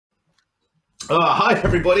Hi,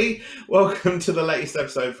 everybody. Welcome to the latest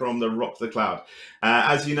episode from the RoK the Cloud.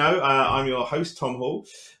 As you know, I'm your host, Tom Hall.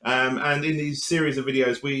 And in these series of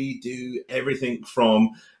videos, we do everything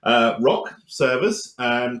from RoK servers,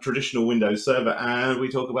 traditional Windows server, and we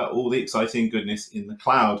talk about all the exciting goodness in the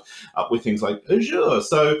cloud with things like Azure.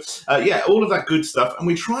 So, yeah, all of that good stuff. And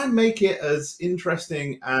we try and make it as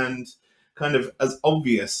interesting and kind of as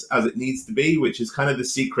obvious as it needs to be, which is kind of the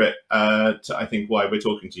secret to, I think, why we're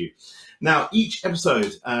talking to you. Now, each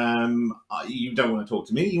episode, you don't want to talk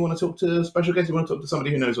to me. You want to talk to a special guest. You want to talk to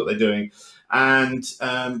somebody who knows what they're doing. And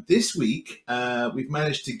this week, we've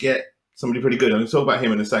managed to get somebody pretty good. I'm going to talk about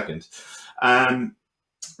him in a second.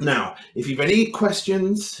 Now, if you've any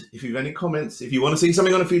questions, if you've any comments, if you want to see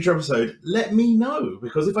something on a future episode, let me know.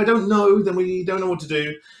 Because if I don't know, then we don't know what to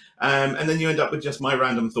do. And then you end up with just my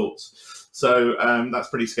random thoughts. So that's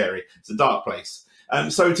pretty scary. It's a dark place.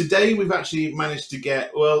 So today we've actually managed to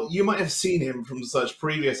get, well, you might have seen him from such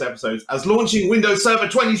previous episodes as launching Windows Server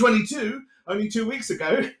 2022 only 2 weeks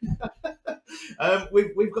ago.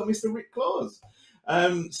 We've got Mr. Rick Claus.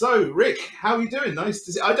 So Rick, how are you doing? Nice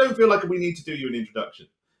to see. I don't feel like we need to do you an introduction.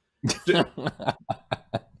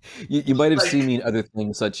 You might have seen me in other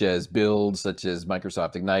things such as builds, such as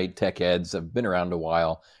Microsoft Ignite, Tech Eds. I've been around a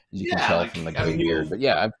while, as you can tell from the gray beard. But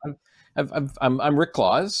yeah, I'm Rick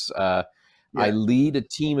Claus. I lead a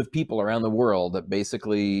team of people around the world that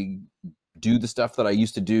basically do the stuff that I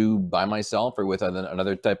used to do by myself or with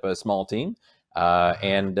another type of small team.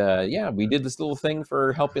 Yeah, we did this little thing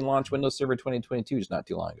for helping launch Windows Server 2022 just not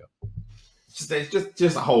too long ago.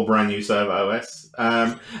 Just a whole brand new server OS.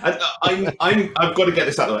 I've got to get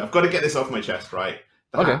this out of the way. I've got to get this off my chest, right?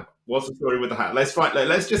 Okay. Hat. What's the story with the hat? Let's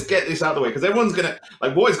just get this out of the way because everyone's gonna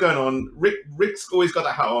like, what is going on? Rick's always got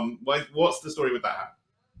that hat on. What's the story with that hat?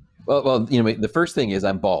 Well, you know, the first thing is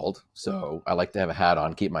I'm bald, so I like to have a hat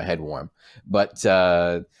on, keep my head warm. But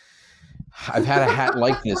I've had a hat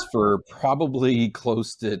like this for probably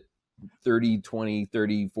close to 30, 20,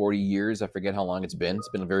 30, 40 years. I forget how long it's been. It's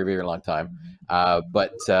been a very, very long time.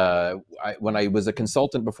 When I was a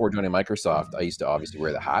consultant before joining Microsoft, I used to obviously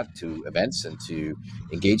wear the hat to events and to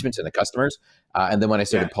engagements and the customers. And then when I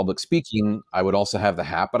started public speaking, I would also have the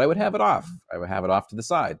hat, but I would have it off. I would have it off to the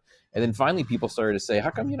side. And then finally people started to say,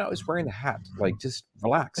 how come you're not always wearing the hat? Like, just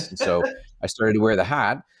relax. And so I started to wear the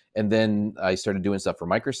hat. And then I started doing stuff for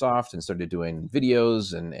Microsoft and started doing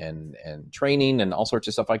videos and training and all sorts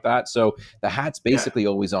of stuff like that. So the hat's basically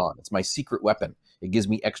always on. It's my secret weapon. It gives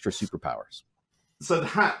me extra superpowers. So the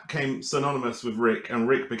hat came synonymous with Rick, and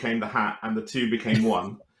Rick became the hat, and the two became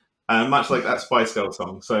one. Much like that Spice Girl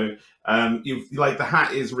song. So the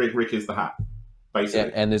hat is Rick, Rick is the hat.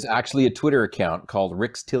 Basically. And there's actually a Twitter account called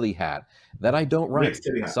Rick's Tilly Hat that I don't run.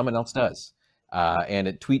 Someone else does. And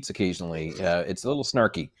it tweets occasionally. It's a little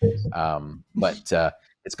snarky, but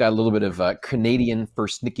it's got a little bit of Canadian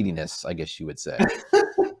persnicketyness, I guess you would say.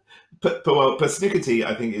 Well, persnickety,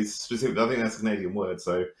 I think, is specific. I think that's a Canadian word.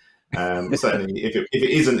 So certainly, if it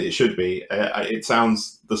isn't, it should be. It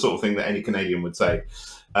sounds the sort of thing that any Canadian would say.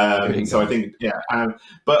 So I think,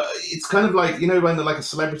 but it's kind of like, you know, when like a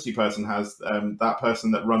celebrity person has that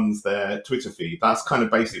person that runs their Twitter feed, that's kind of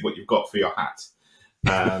basically what you've got for your hat.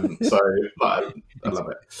 So I love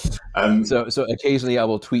it. So occasionally I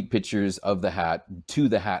will tweet pictures of the hat to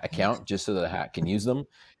the hat account just so that the hat can use them.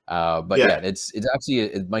 It's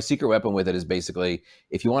actually my secret weapon with it is basically,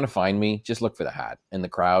 if you want to find me, just look for the hat in the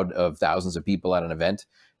crowd of thousands of people at an event.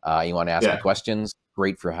 You want to ask me questions.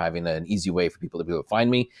 Great for having an easy way for people to be able to find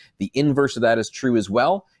me. The inverse of that is true as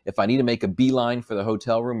well. If I need to make a beeline for the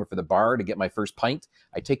hotel room or for the bar to get my first pint,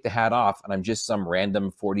 I take the hat off and I'm just some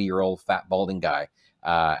random 40-year-old fat balding guy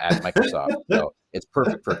at Microsoft. So it's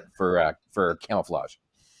perfect for camouflage.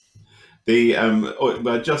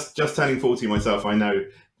 Just turning 40 myself, I know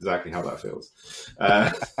exactly how that feels.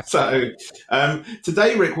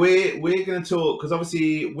 Today, Rick, we're going to talk, because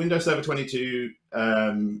obviously Windows Server 22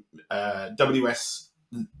 WS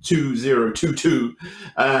 2022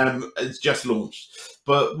 it's just launched.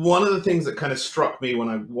 But one of the things that kind of struck me when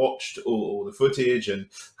I watched all the footage and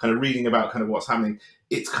kind of reading about kind of what's happening,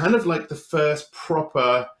 it's kind of like the first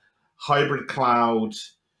proper hybrid cloud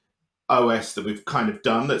OS that we've kind of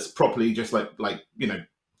done that's properly just like you know,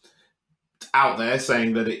 out there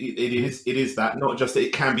saying that it is that, not just that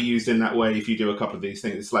it can be used in that way if you do a couple of these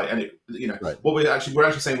things. It's like, and it, you know, what we're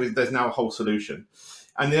actually saying is there's now a whole solution.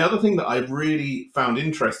 And the other thing that I really found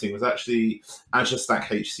interesting was actually Azure Stack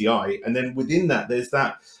HCI. And then within that, there's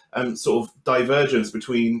that sort of divergence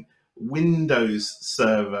between Windows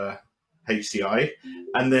Server HCI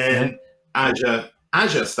and then Azure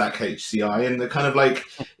Stack HCI. And the kind of like,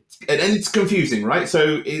 and it's confusing, right?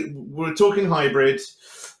 So we're talking hybrid.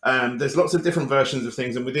 There's lots of different versions of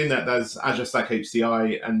things, and within that, there's Azure Stack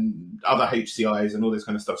HCI and other HCIs and all this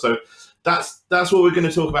kind of stuff. So that's what we're going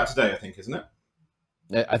to talk about today, I think, isn't it?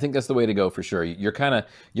 I think that's the way to go for sure. You're kind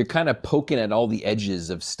of poking at all the edges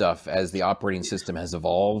of stuff as the operating system has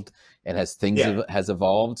evolved and as things has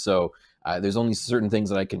evolved. So there's only certain things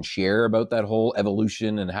that I can share about that whole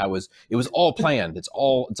evolution and how it was all planned. It's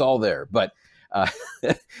all there. But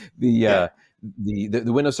the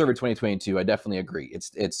Windows Server 2022, I definitely agree.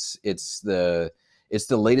 It's the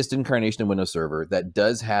latest incarnation of Windows Server that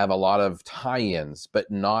does have a lot of tie-ins,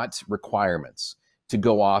 but not requirements to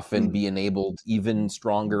go off and be enabled even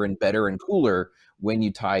stronger and better and cooler when you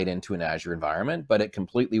tie it into an Azure environment, but it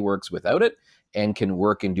completely works without it and can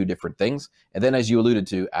work and do different things. And then, as you alluded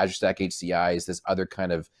to, Azure Stack HCI is this other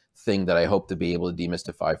kind of thing that I hope to be able to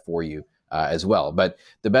demystify for you as well. But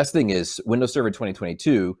the best thing is Windows Server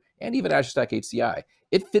 2022 and even Azure Stack HCI,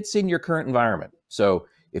 it fits in your current environment. So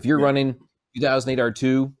if you're running 2008 R2,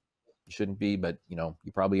 you shouldn't be, but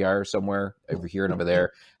you probably are somewhere over here and over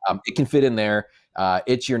there. It can fit in there.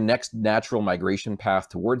 It's your next natural migration path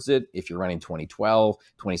towards it. If you're running 2012,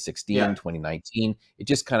 2016, 2019, it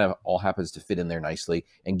just kind of all happens to fit in there nicely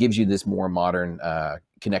and gives you this more modern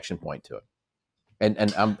connection point to it.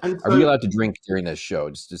 And are we allowed to drink during this show?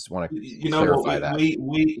 Just want to clarify that.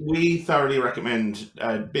 We thoroughly recommend,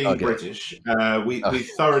 being British, we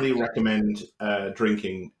thoroughly recommend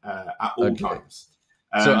drinking at all times.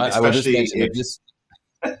 So I will just mention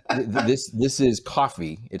that this is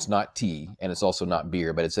coffee. It's not tea, and it's also not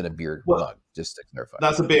beer, but it's in a beer mug. Just to clarify,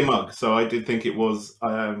 that's a beer mug. So I did think it was.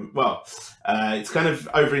 It's kind of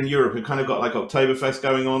over in Europe. We've kind of got like Oktoberfest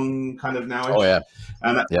going on, kind of now. Oh yeah,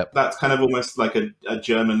 and that's kind of almost like a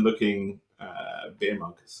German-looking beer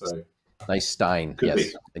mug. So nice Stein. Could yes,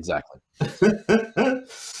 be. Exactly.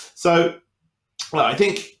 So, well, I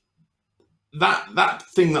think that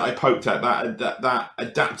thing that I poked at, that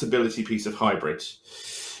adaptability piece of hybrid.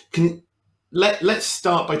 Let's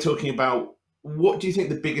start by talking about what do you think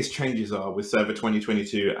the biggest changes are with Server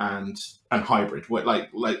 2022 and hybrid? What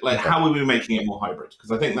how are we making it more hybrid?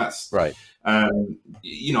 Because I think that's right. I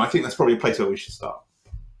think that's probably a place where we should start.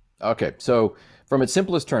 Okay, so from its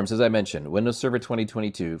simplest terms, as I mentioned, Windows Server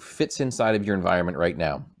 2022 fits inside of your environment right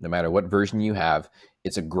now, no matter what version you have.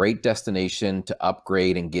 It's a great destination to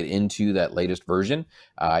upgrade and get into that latest version.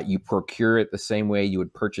 You procure it the same way you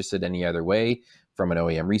would purchase it any other way, from an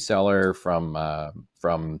OEM reseller, from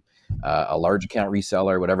a large account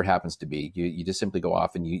reseller, whatever it happens to be. You just simply go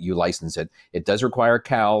off and you license it. It does require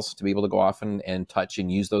CALs to be able to go off and touch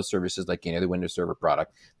and use those services like any other Windows Server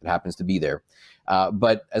product that happens to be there.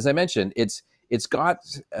 But as I mentioned, it's got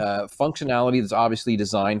functionality that's obviously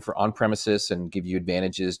designed for on-premises and give you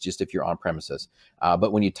advantages just if you're on-premises.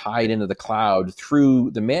 But when you tie it into the cloud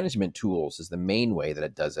through the management tools is the main way that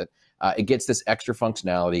it does it. It gets this extra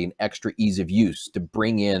functionality and extra ease of use to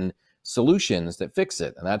bring in solutions that fix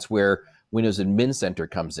it. And that's where Windows Admin Center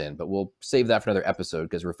comes in. But we'll save that for another episode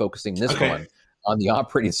because we're focusing this one on the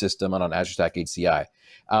operating system and on Azure Stack HCI.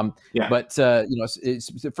 But it's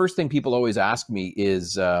the first thing people always ask me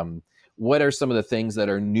is, what are some of the things that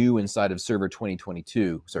are new inside of Server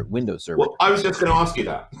 2022? Sorry, Windows Server. Well, I was just going to ask you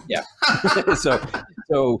that. Yeah.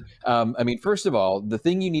 I mean, first of all, the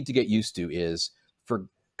thing you need to get used to is, for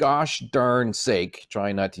gosh darn sake,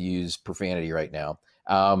 trying not to use profanity right now,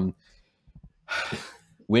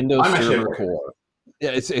 Windows Server Core.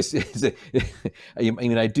 Yeah, I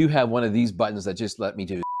mean, I do have one of these buttons that just let me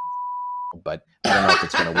do, but I don't know if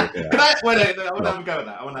it's going to work. I want to have a go at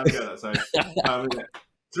that. I want to have a go at that. So,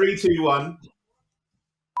 3, 2, 1.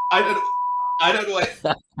 I don't know what.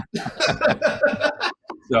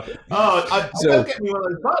 Gotta get me one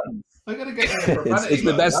of those buttons. I gotta get it's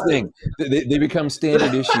the best thing. They become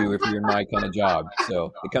standard issue if you're in my kind of job,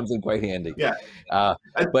 so it comes in quite handy. Yeah.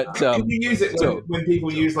 But can you use it when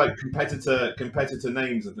people use like competitor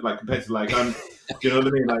names and like competitor do you know what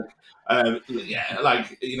I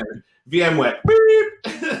mean? VMware.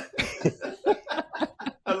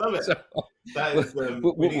 I love it. That is,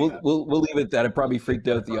 we'll leave it at that. It probably freaked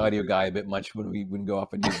out the audio guy a bit much when we wouldn't go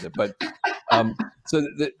off and use it. But so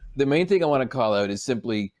the main thing I want to call out is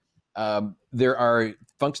simply there are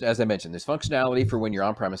as I mentioned, there's functionality for when you're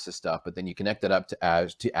on-premises stuff, but then you connect it up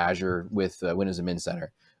to Azure with Windows Admin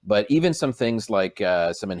Center. But even some things like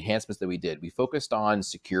some enhancements that we did, we focused on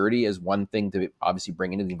security as one thing to obviously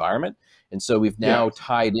bring into the environment. And so we've now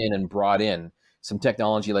tied in and brought in some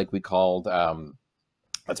technology like we called,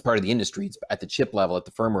 that's part of the industry. It's at the chip level, at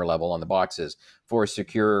the firmware level on the boxes for a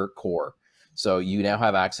secure core. So you now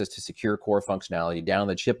have access to secure core functionality down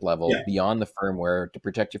the chip level, beyond the firmware, to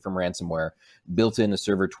protect you from ransomware, built into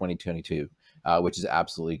Server 2022, which is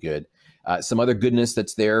absolutely good. Some other goodness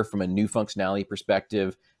that's there from a new functionality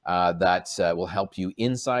perspective that will help you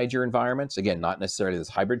inside your environments. Again, not necessarily this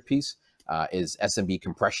hybrid piece, is SMB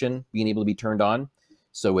compression being able to be turned on.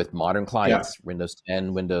 So with modern clients, Windows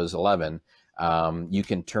 10, Windows 11, you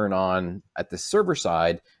can turn on at the server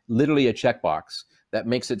side literally a checkbox that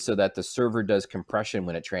makes it so that the server does compression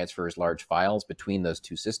when it transfers large files between those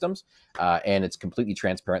two systems, and it's completely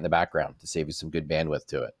transparent in the background to save you some good bandwidth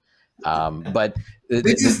to it. But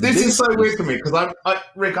this is so weird to me, because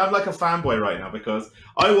Rick, I'm like a fanboy right now, because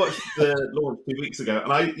I watched the launch 2 weeks ago,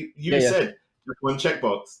 and you said one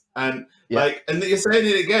checkbox, and and you're saying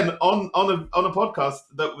it again on a podcast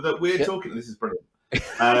that we're talking. This is brilliant.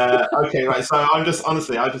 Okay, right. So I'm not going to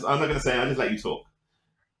say. I just let you talk.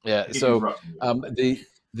 Yeah. So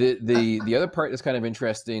the other part that's kind of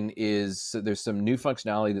interesting is there's some new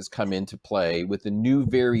functionality that's come into play with the new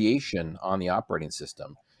variation on the operating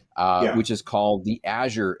system, which is called the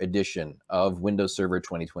Azure edition of Windows Server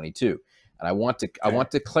 2022. And I want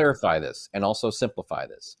to clarify this and also simplify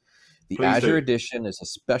this. The Azure edition is a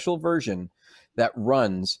special version that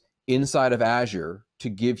runs inside of Azure to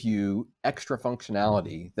give you extra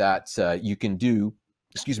functionality that you can do,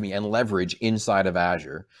 and leverage inside of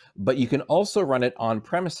Azure. But you can also run it on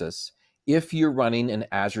premises if you're running an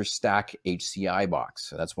Azure Stack HCI box.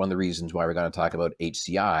 So that's one of the reasons why we're going to talk about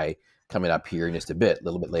HCI coming up here in just a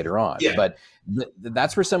little bit later on. But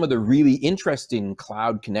that's where some of the really interesting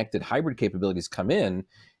cloud connected hybrid capabilities come in.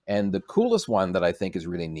 And the coolest one that I think is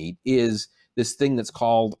really neat is this thing that's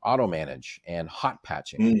called auto manage and hot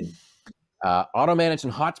patching. Auto manage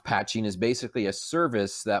and hot patching is basically a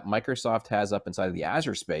service that Microsoft has up inside of the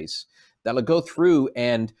Azure space that'll go through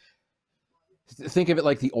and think of it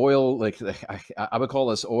like the oil, like I would call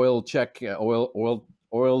this oil check, oil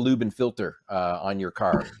lube and filter on your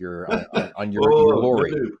car, on your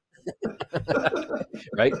lorry.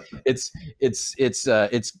 Right? It's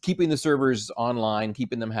keeping the servers online,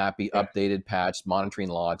 keeping them happy, updated, patched, monitoring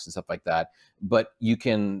logs and stuff like that. But you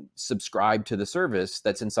can subscribe to the service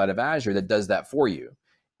that's inside of Azure that does that for you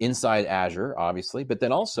inside Azure, obviously, but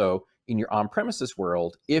then also in your on-premises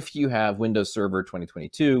world, if you have Windows Server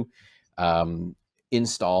 2022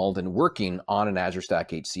 installed and working on an Azure Stack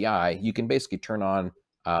HCI, you can basically turn on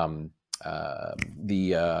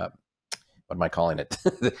what am I calling it?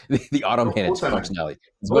 the auto manage functionality.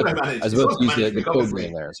 I was about to use the code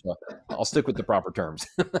name there, so I'll stick with the proper terms.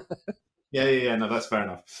 Yeah. No, that's fair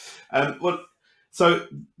enough. So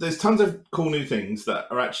there's tons of cool new things that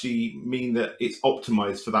are actually mean that it's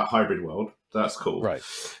optimized for that hybrid world. That's cool. Right.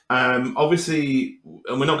 Obviously,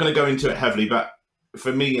 and we're not going to go into it heavily, but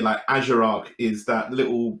for me, like Azure RoK is that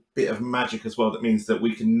little bit of magic as well. That means that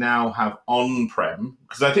we can now have on-prem,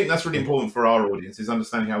 because I think that's really important for our audience, is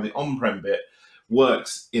understanding how the on-prem bit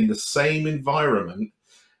works in the same environment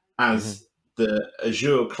as the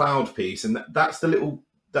Azure cloud piece. And that's the little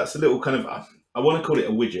kind of, I want to call it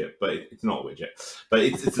a widget, but it's not a widget, but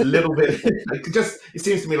it's a little bit, it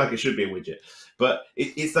seems to me like it should be a widget, but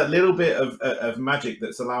it's that little bit of magic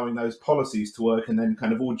that's allowing those policies to work and then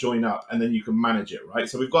kind of all join up, and then you can manage it, right?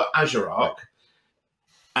 So we've got Azure RoK,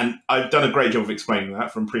 and I've done a great job of explaining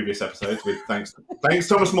that from previous episodes with thanks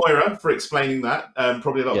Thomas Moira for explaining that,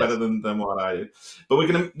 probably a lot better than what I did. But we're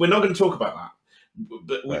not going to talk about that,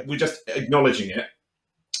 but we're just acknowledging it.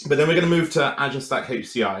 But then we're going to move to Azure Stack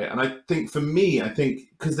HCI. And I think for me,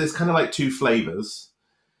 because there's kind of like two flavors,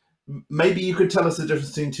 maybe you could tell us the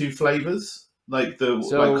difference between two flavors, like kind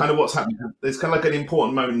of what's happening. It's kind of like an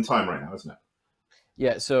important moment in time right now, isn't it?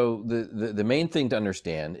 Yeah. So the main thing to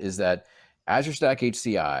understand is that Azure Stack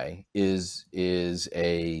HCI is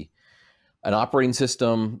an operating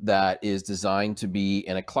system that is designed to be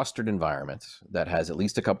in a clustered environment that has at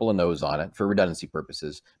least a couple of nodes on it for redundancy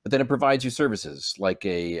purposes, but then it provides you services like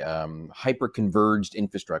a hyper-converged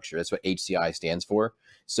infrastructure. That's what HCI stands for.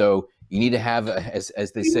 So you need to have,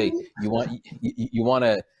 as they say, you want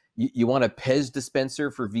a PES dispenser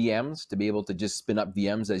for VMs to be able to just spin up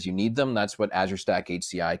VMs as you need them. That's what Azure Stack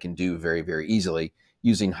HCI can do very, very easily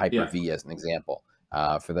using Hyper-V as an example.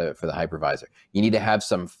 For the hypervisor, you need to have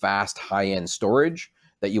some fast high-end storage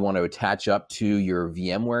that you want to attach up to your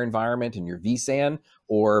VMware environment and your vSAN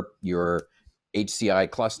or your HCI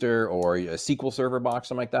cluster or a SQL Server box,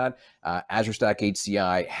 something like that. Azure Stack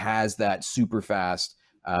HCI has that super fast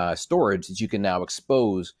storage that you can now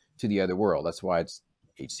expose to the other world. That's why it's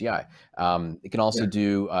HCI. It can also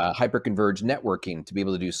do hyperconverged networking to be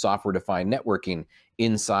able to do software-defined networking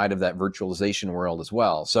inside of that virtualization world as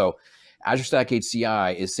well. So Azure Stack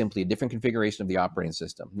HCI is simply a different configuration of the operating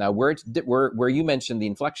system. Now, where you mentioned the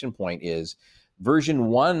inflection point is version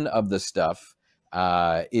 1 of the stuff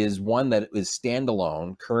is one that is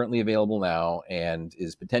standalone, currently available now, and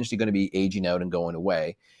is potentially going to be aging out and going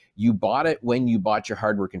away. You bought it when you bought your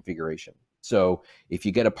hardware configuration. So if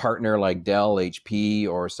you get a partner like Dell, HP,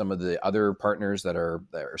 or some of the other partners that are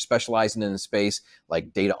specializing in the space,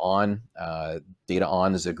 like Data On. Data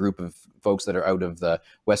On is a group of folks that are out of the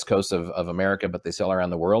West Coast of America, but they sell around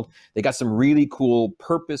the world. They got some really cool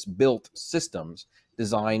purpose-built systems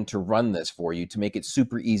designed to run this for you, to make it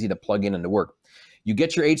super easy to plug in and to work. You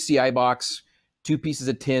get your HCI box, 2 pieces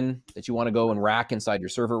of tin that you want to go and rack inside your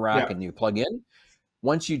server rack, and you plug in.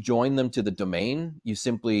 Once you join them to the domain, you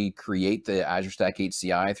simply create the Azure Stack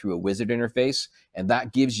HCI through a wizard interface, and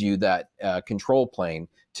that gives you that control plane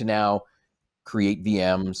to now create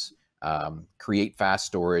VMs, create fast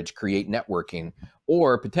storage, create networking,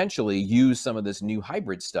 or potentially use some of this new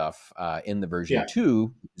hybrid stuff in the version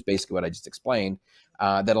 2, which is basically what I just explained,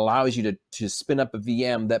 that allows you to spin up a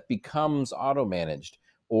VM that becomes auto-managed,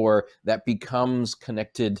 or that becomes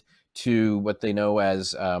connected to what they know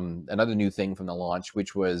as another new thing from the launch,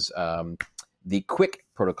 which was the QUIC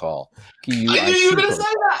protocol. I knew you were going to say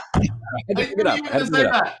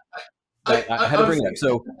that. I had to bring it up.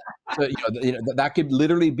 So that could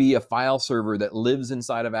literally be a file server that lives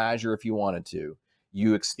inside of Azure if you wanted to.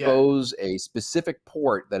 You expose a specific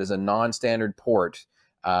port that is a non-standard port,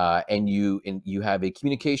 and you have a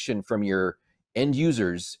communication from your end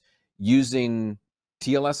users using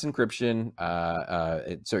TLS encryption,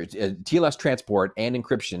 TLS transport and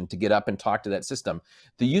encryption to get up and talk to that system.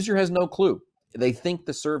 The user has no clue. They think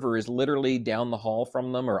the server is literally down the hall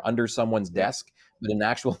from them or under someone's desk, but in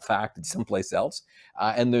actual fact, it's someplace else.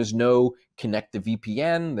 And there's no connect to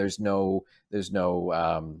VPN. There's no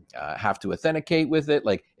have to authenticate with it.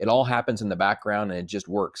 Like, it all happens in the background and it just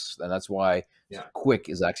works. And that's why QUIC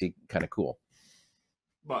is actually kind of cool.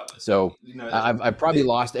 But so I've probably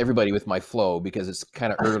lost everybody with my flow because it's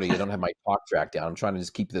kind of early. I don't have my talk track down. I'm trying to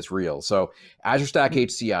just keep this real. So Azure Stack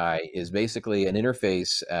HCI is basically an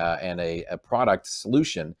interface and a product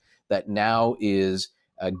solution that now is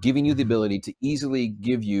giving you the ability to easily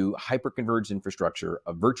give you hyper-converged infrastructure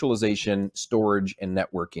of virtualization, storage, and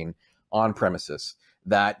networking on premises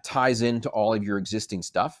that ties into all of your existing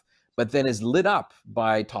stuff, but then is lit up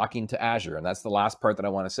by talking to Azure. And that's the last part that I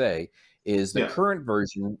want to say. Is the current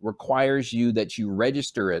version requires you that you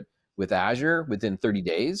register it with Azure within 30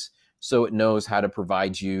 days, so it knows how to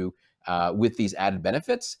provide you with these added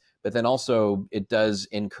benefits, but then also it does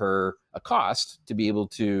incur a cost to be able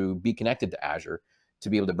to be connected to Azure, to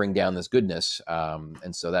be able to bring down this goodness.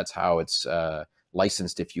 And so that's how it's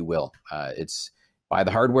licensed, if you will. It's buy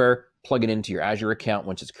the hardware, plug it into your Azure account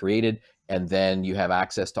once it's created, and then you have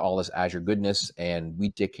access to all this Azure goodness, and we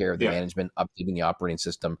take care of the management, updating the operating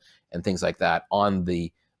system, and things like that on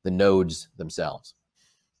the nodes themselves.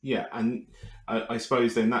 Yeah, and I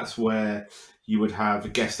suppose then that's where you would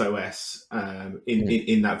have guest OS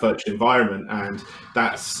in that virtual environment, and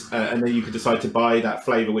that's and then you could decide to buy that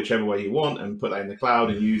flavor whichever way you want and put that in the cloud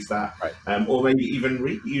and use that, or maybe even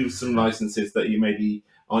reuse some licenses that you maybe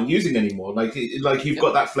aren't using anymore. Like you've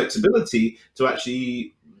got that flexibility to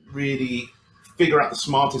actually really figure out the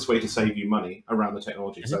smartest way to save you money around the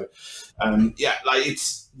technology. So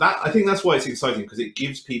it's that. I think that's why it's exciting, because it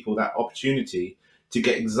gives people that opportunity to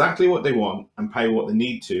get exactly what they want and pay what they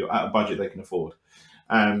need to at a budget they can afford.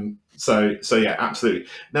 So yeah, absolutely.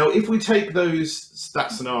 Now, if we take that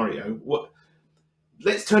scenario,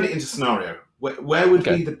 let's turn it into scenario. Where would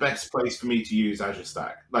be the best place for me to use Azure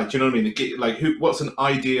Stack? Like, do you know what I mean? Like, what's an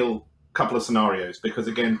ideal couple of scenarios? Because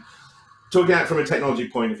again, talking out from a technology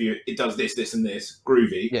point of view, it does this, this, and this,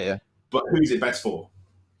 groovy. Yeah. But who's it best for?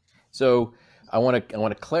 So I want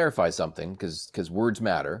to clarify something, because words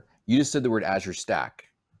matter. You just said the word Azure Stack.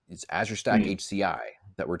 It's Azure Stack HCI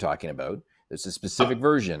that we're talking about. There's a specific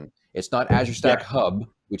version. It's not Azure Stack Hub,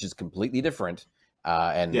 which is completely different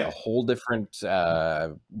and a whole different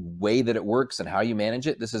way that it works and how you manage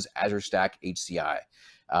it. This is Azure Stack HCI.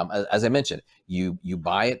 As I mentioned, you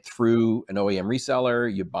buy it through an OEM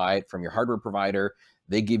reseller, you buy it from your hardware provider.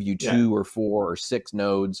 They give you 2 or 4 or 6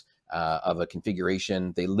 nodes of a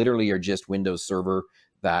configuration. They literally are just Windows Server.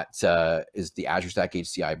 That is the Azure Stack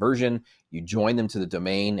HCI version. You join them to the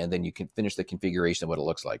domain, and then you can finish the configuration of what it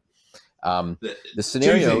looks like. The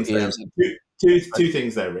scenario is... Two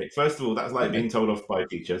things there, Rick. First of all, that's like being told off by a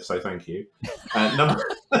teacher, so thank you.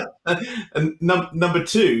 Number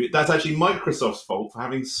 2, that's actually Microsoft's fault for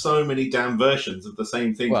having so many damn versions of the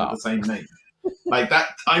same thing with the same name. Like that,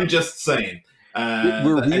 I'm just saying.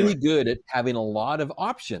 We're Anyway, really good at having a lot of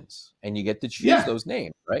options, and you get to choose yeah, those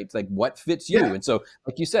names, right? It's like what fits you. yeah, And so,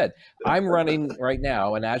 like you said, I'm running right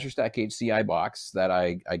now an Azure Stack HCI box that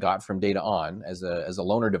I got from Data On as a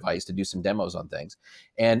loaner device to do some demos on things.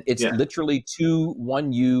 And it's yeah. literally two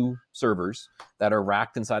 1U servers that are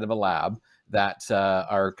racked inside of a lab that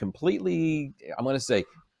are completely, I'm going to say,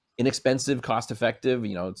 inexpensive, cost effective.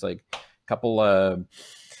 You know, it's like a couple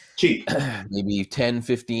Cheap. maybe 10,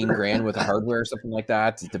 15 grand worth of hardware or something like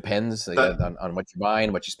that. It depends That, on what you're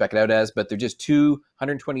buying, what you spec it out as, but they're just two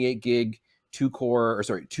 128 gig, two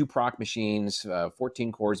proc machines,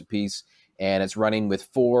 14 cores apiece, and it's running with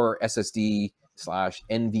 4 SSD /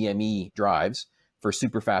 NVMe drives for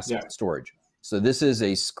super fast yeah, storage. So this is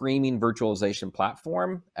a screaming virtualization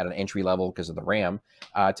platform at an entry level because of the RAM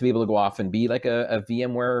to be able to go off and be like a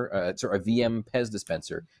VMware, a VM PES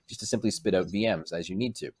dispenser, just to simply spit out VMs as you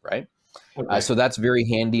need to, right? okay, So that's very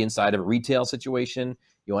handy inside of a retail situation.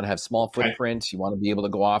 You want to have small okay, footprints. You want to be able to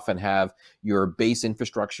go off and have your base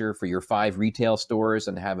infrastructure for your 5 retail stores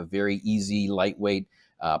and have a very easy, lightweight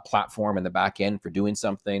platform in the back end for doing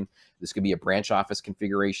something. This could be a branch office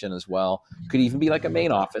configuration as well. Could even be like a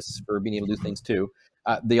main office for being able to do things too.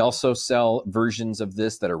 They also sell versions of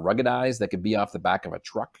this that are ruggedized that could be off the back of a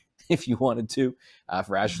truck if you wanted to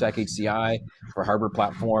for Azure Stack HCI, for hardware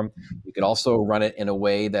platform. You could also run it in a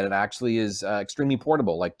way that it actually is extremely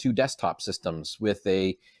portable, like 2 desktop systems with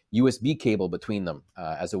a USB cable between them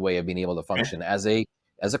as a way of being able to okay. function as a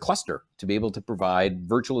cluster to be able to provide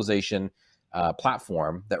virtualization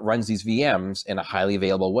platform that runs these VMs in a highly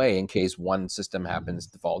available way in case one system happens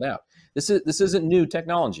to fall down. This isn't new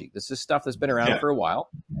technology. This is stuff that's been around Yeah. for a while,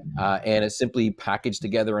 and it's simply packaged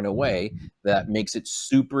together in a way that makes it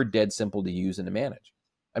super dead simple to use and to manage.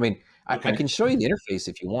 I mean, I Okay. can show you the interface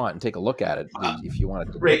if you want and take a look at it if you want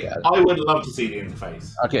to take a look Rick, at it. I would love to see the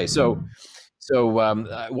interface. Okay,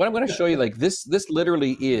 what I'm going to show you, like this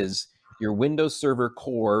literally is your Windows Server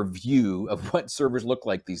core view of what servers look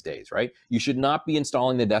like these days, right? You should not be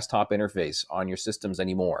installing the desktop interface on your systems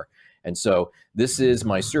anymore. And so this is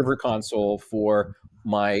my server console for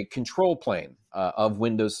my control plane of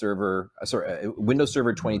Windows Server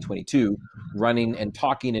 2022 running and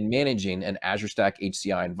talking and managing an Azure Stack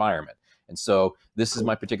HCI environment. And so this is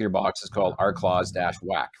my particular box. It's called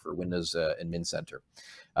rclaws-WAC for Windows Admin Center.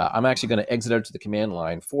 I'm actually going to exit out to the command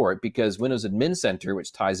line for it because Windows Admin Center,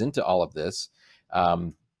 which ties into all of this,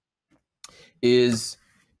 is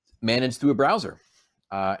managed through a browser.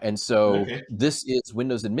 And so Okay. this is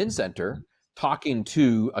Windows Admin Center talking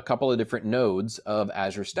to a couple of different nodes of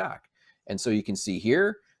Azure Stack. And so you can see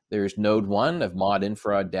here, there's node 1 of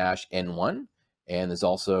modinfra-n1, and there's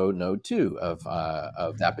also node 2 of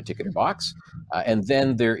that particular box. And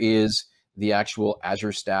then there is the actual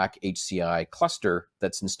Azure Stack HCI cluster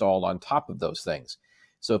that's installed on top of those things.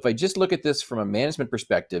 So if I just look at this from a management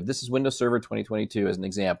perspective, this is Windows Server 2022 as an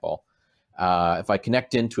example. If I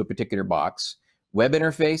connect into a particular box, web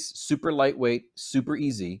interface, super lightweight, super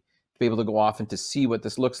easy to be able to go off and to see what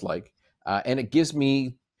this looks like. And it gives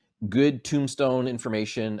me good tombstone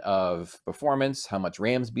information of performance, how much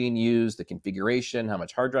RAM's being used, the configuration, how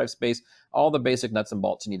much hard drive space, all the basic nuts and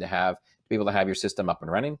bolts you need to have to be able to have your system up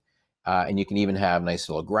and running. And you can even have nice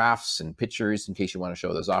little graphs and pictures in case you want to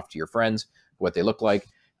show those off to your friends, what they look like.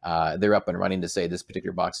 They're up and running to say this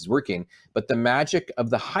particular box is working. But the magic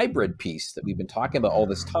of the hybrid piece that we've been talking about all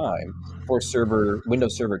this time for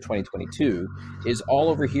Windows Server 2022 is all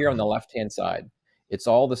over here on the left-hand side. It's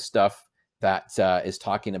all the stuff that is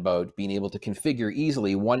talking about being able to configure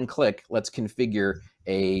easily, one click, let's configure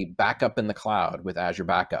a backup in the cloud with Azure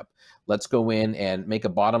Backup. Let's go in and make a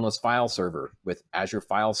bottomless file server with Azure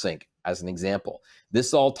File Sync as an example.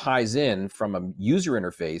 This all ties in from a user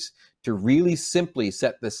interface to really simply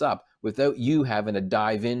set this up without you having to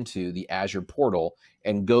dive into the Azure portal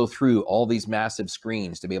and go through all these massive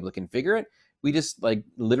screens to be able to configure it. We just like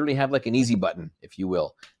literally have like an easy button, if you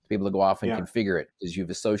will, to be able to go off and configure it because you've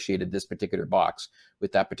associated this particular box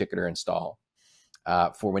with that particular install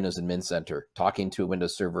for Windows Admin Center, talking to a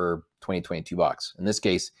Windows Server 2022 box. In this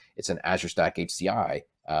case, it's an Azure Stack HCI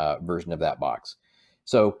version of that box.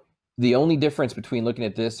 So the only difference between looking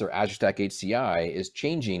at this or Azure Stack HCI is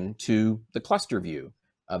changing to the cluster view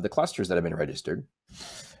of the clusters that have been registered.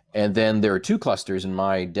 And then there are 2 clusters in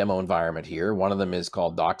my demo environment here. One of them is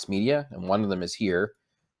called Docs Media, and one of them is here,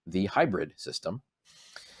 the hybrid system.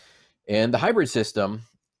 And the hybrid system,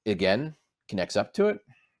 again, connects up to it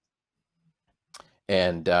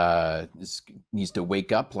and needs to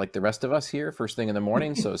wake up like the rest of us here first thing in the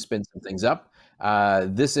morning, so spin some things up.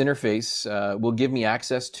 This interface will give me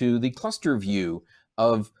access to the cluster view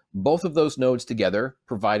of both of those nodes together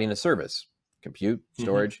providing a service. compute,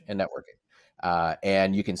 storage, and networking.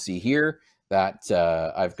 And you can see here that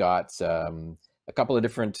I've got a couple of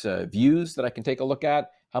different views that I can take a look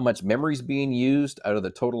at. How much memory is being used out of the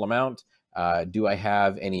total amount? Do I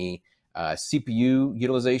have any CPU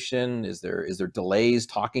utilization? Is there delays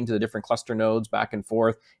talking to the different cluster nodes back and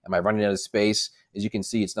forth? Am I running out of space? As you can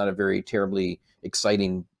see, it's not a very terribly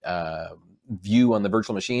exciting view on the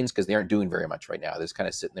virtual machines because they aren't doing very much right now. They're just kind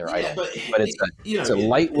of sitting there idle. But it's a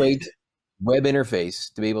lightweight web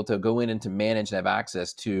interface to be able to go in and to manage and have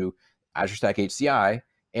access to Azure Stack HCI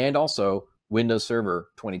and also Windows Server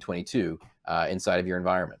 2022 inside of your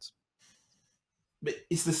environments. But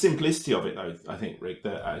it's the simplicity of it, though, I think, Rick,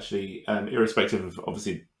 that actually, irrespective of,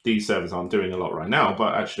 obviously, these servers aren't doing a lot right now,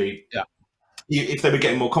 but actually, if they were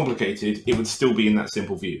getting more complicated, it would still be in that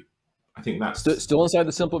simple view. I think that's... Still inside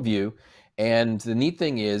the simple view. And the neat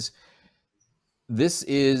thing is, this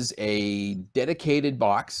is a dedicated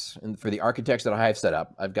box for the architects that I have set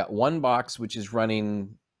up. I've got one box, which is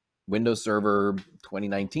running Windows Server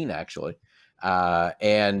 2019, actually.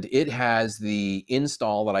 And it has the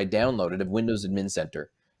install that I downloaded of Windows Admin Center.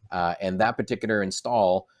 And that particular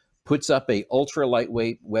install puts up a ultra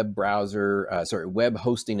lightweight web browser, web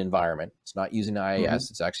hosting environment. It's not using IIS.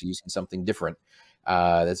 It's actually using something different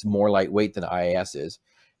that's more lightweight than IIS is.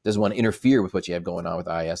 Doesn't want to interfere with what you have going on with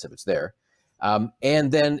IIS if it's there.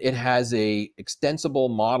 And then it has a extensible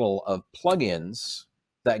model of plugins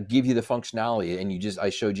that give you the functionality. And I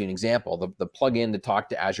showed you an example, the plugin to talk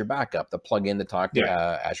to Azure Backup, the plugin to talk to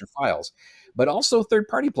Azure Files, but also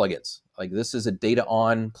third-party plugins. Like this is a data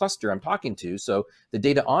on cluster I'm talking to. So the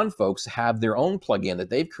data on folks have their own plugin that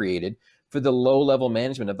they've created for the low-level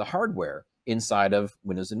management of the hardware inside of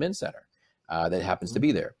Windows Admin Center that happens to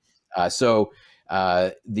be there.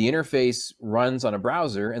 The interface runs on a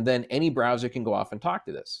browser, and then any browser can go off and talk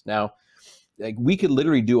to this. Now, like we could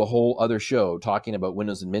literally do a whole other show talking about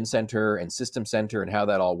Windows Admin Center and System Center and how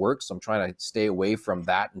that all works. So I'm trying to stay away from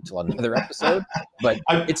that until another episode. But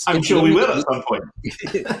I'm sure we will at some point.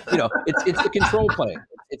 It's the control plane.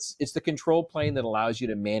 It's the control plane that allows you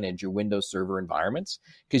to manage your Windows Server environments,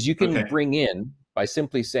 because you can bring in, by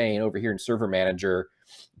simply saying over here in Server Manager,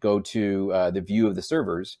 go to the view of the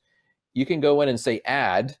servers. You can go in and say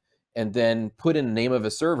add, and then put in the name of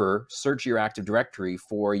a server, search your Active Directory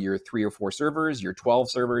for your 3 or 4 servers, your 12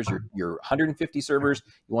 servers, your 150 servers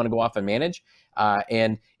you want to go off and manage.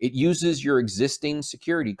 And it uses your existing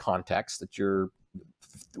security context that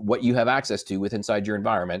what you have access to inside your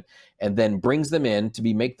environment, and then brings them in to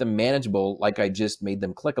make them manageable, like I just made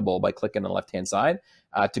them clickable by clicking on the left-hand side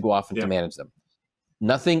to go off and to manage them.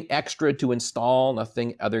 Nothing extra to install,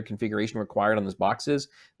 nothing other configuration required on those boxes.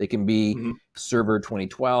 They can be Server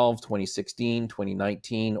 2012, 2016,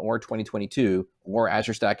 2019, or 2022, or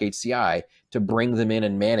Azure Stack HCI to bring them in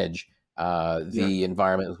and manage the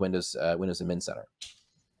environment with Windows Admin Center.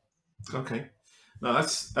 Okay. No,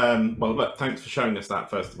 that's, well, look, thanks for showing us that,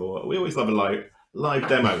 first of all. We always love a live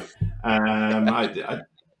demo. I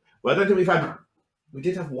don't think we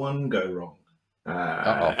did have one go wrong.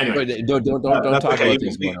 Anyway, don't talk about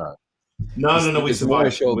things going on. No, we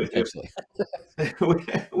survived. Show, we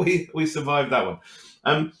survived that one.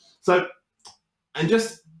 I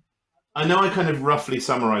know I kind of roughly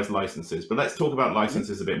summarized licenses, but let's talk about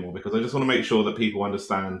licenses a bit more, because I just want to make sure that people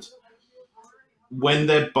understand when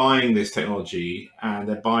they're buying this technology and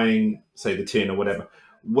they're buying, say, the tin or whatever.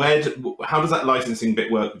 How does that licensing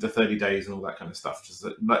bit work with the 30 days and all that kind of stuff?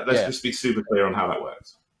 Let's just be super clear on how that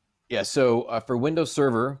works. Yeah, so for Windows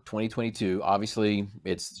Server 2022, obviously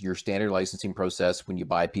it's your standard licensing process. When you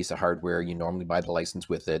buy a piece of hardware, you normally buy the license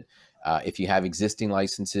with it. If you have existing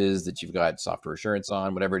licenses that you've got software assurance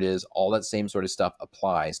on, whatever it is, all that same sort of stuff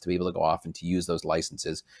applies to be able to go off and to use those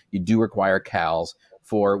licenses. You do require CALs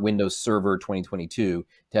for Windows Server 2022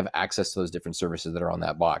 to have access to those different services that are on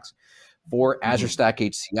that box. For Azure Stack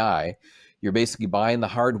HCI, you're basically buying the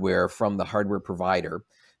hardware from the hardware provider.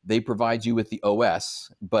 They provide you with the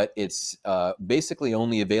OS, but it's basically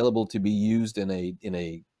only available to be used in a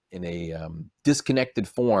disconnected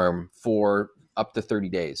form for up to 30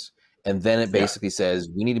 days. And then it basically says,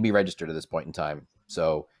 we need to be registered at this point in time.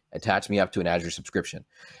 So attach me up to an Azure subscription.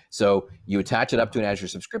 So you attach it up to an Azure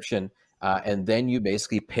subscription, and then you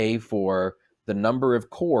basically pay for the number of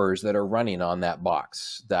cores that are running on that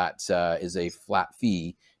box. That is a flat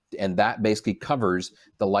fee. And that basically covers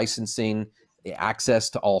the licensing, the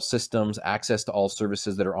access to all systems, access to all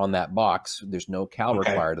services that are on that box. There's no CAL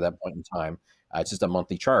required at that point in time. It's just a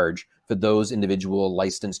monthly charge for those individual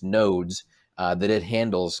licensed nodes that it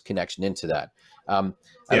handles connection into that. I've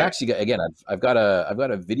actually got, again, I've got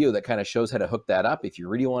a video that kind of shows how to hook that up if you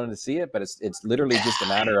really wanted to see it, but it's literally just a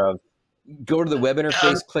matter of go to the web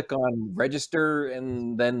interface, click on register,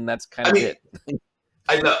 and then that's kind of it.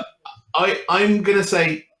 I'm going to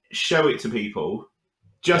say show it to people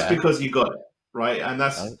just because you got it, right? And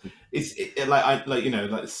that's it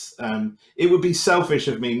would be selfish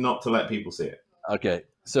of me not to let people see it. Okay,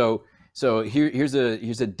 so here's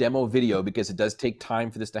a demo video, because it does take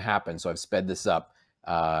time for this to happen. So I've sped this up.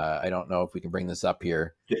 I don't know if we can bring this up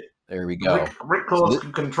here. There we go. Rick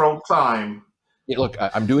can control time. Yeah, look,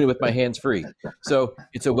 I'm doing it with my hands free. So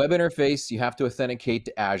it's a web interface. You have to authenticate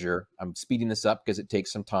to Azure. I'm speeding this up because it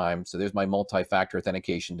takes some time. So there's my multi-factor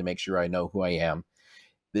authentication to make sure I know who I am.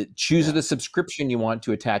 Choose the subscription you want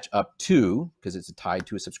to attach up to, because it's tied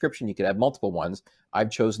to a subscription. You could have multiple ones. I've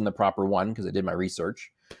chosen the proper one because I did my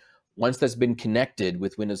research. Once that's been connected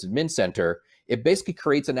with Windows Admin Center, it basically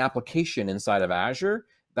creates an application inside of Azure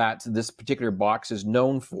that this particular box is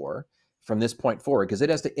known for from this point forward, because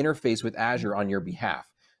it has to interface with Azure on your behalf.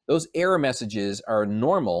 Those error messages are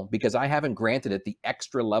normal because I haven't granted it the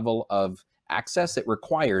extra level of access it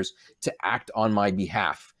requires to act on my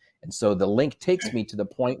behalf. And so the link takes me to the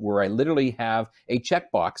point where I literally have a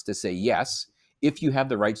checkbox to say yes, if you have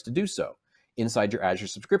the rights to do so inside your Azure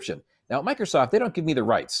subscription. Now at Microsoft, they don't give me the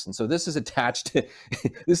rights. And so this is attached to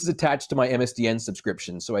my MSDN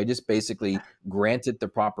subscription. So I just basically grant it the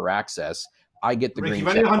proper access. I get the green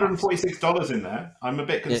check. You've only $146 in there. I'm a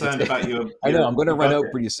bit concerned about your I know, I'm going to run out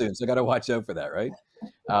pretty soon, so I got to watch out for that, right?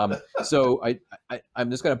 So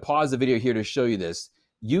I'm just going to pause the video here to show you this.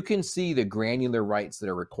 You can see the granular rights that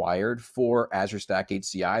are required for Azure Stack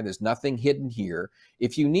HCI. There's nothing hidden here.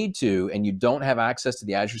 If you need to, and you don't have access to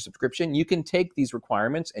the Azure subscription, you can take these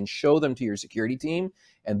requirements and show them to your security team,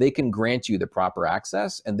 and they can grant you the proper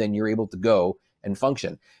access, and then you're able to go and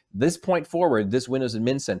function. This point forward, this Windows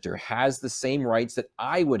Admin Center has the same rights that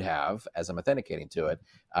I would have as I'm authenticating to it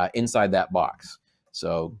inside that box.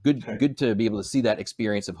 So good to be able to see that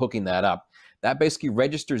experience of hooking that up. That basically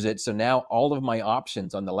registers it. So now all of my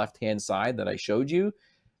options on the left-hand side that I showed you,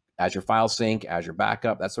 Azure File Sync, Azure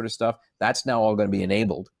Backup, that sort of stuff, that's now all going to be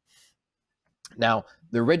enabled. Now,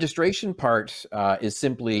 the registration part is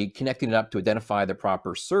simply connecting it up to identify the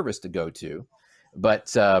proper service to go to.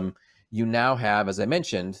 But you now have, as I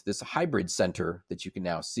mentioned, this hybrid center that you can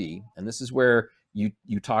now see. And this is where you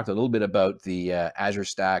talked a little bit about the Azure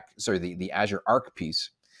Stack, sorry, the Azure Arc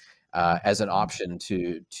piece as an option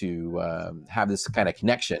to have this kind of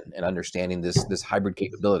connection and understanding this hybrid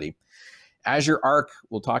capability. Azure Arc,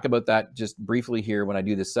 we'll talk about that just briefly here when I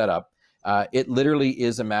do this setup. It literally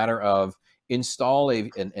is a matter of install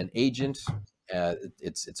an agent.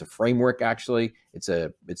 It's a framework, actually.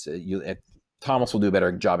 Thomas will do a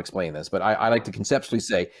better job explaining this, but I like to conceptually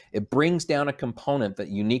say it brings down a component that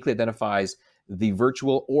uniquely identifies the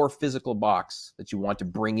virtual or physical box that you want to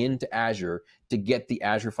bring into Azure to get the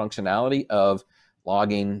Azure functionality of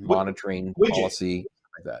logging, monitoring, policy,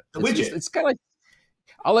 like that. It's kind of like,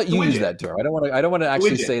 I'll let you use that term. I don't want to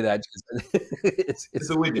actually say that.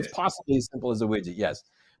 It's possibly as simple as a widget, yes,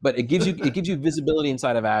 but it gives you visibility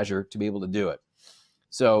inside of Azure to be able to do it.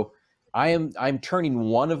 So I'm turning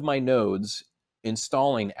one of my nodes,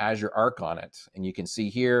 installing Azure Arc on it, and you can see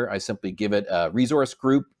here I simply give it a resource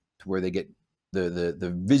group to where they get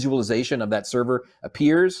the visualization of that server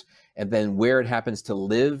appears, and then where it happens to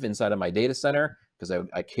live inside of my data center, because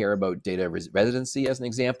I care about data residency as an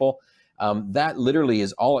example. That literally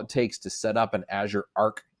is all it takes to set up an Azure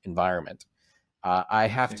Arc environment. I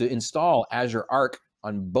have to install Azure Arc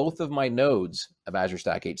on both of my nodes of Azure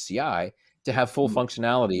Stack HCI to have full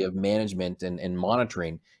functionality of management and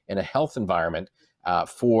monitoring in a health environment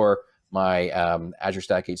for my Azure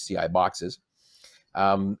Stack HCI boxes.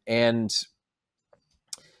 And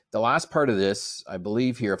the last part of this, I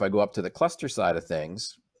believe here, if I go up to the cluster side of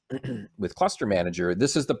things, with Cluster Manager,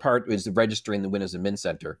 this is the part is registering the Windows Admin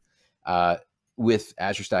Center with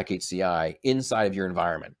Azure Stack HCI inside of your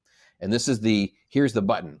environment. And this is here's the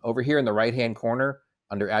button. Over here in the right-hand corner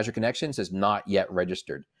under Azure Connections says not yet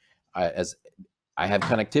registered. As I have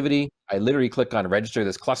connectivity, I literally click on register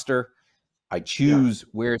this cluster. I choose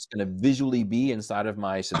where it's going to visually be inside of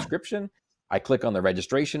my subscription. I click on the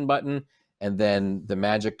registration button, and then the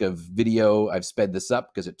magic of video, I've sped this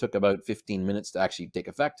up because it took about 15 minutes to actually take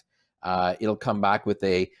effect. It'll come back with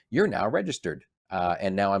you're now registered.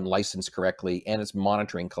 And now I'm licensed correctly, and it's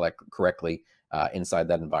monitoring correctly inside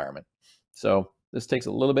that environment. So this takes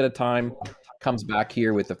a little bit of time, comes back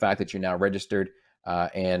here with the fact that you're now registered,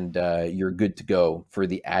 and you're good to go for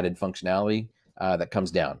the added functionality that comes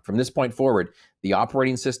down. From this point forward, the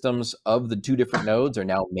operating systems of the two different nodes are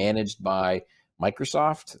now managed by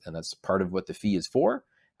Microsoft, and that's part of what the fee is for.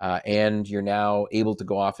 And you're now able to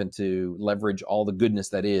go off and to leverage all the goodness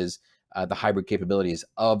that is the hybrid capabilities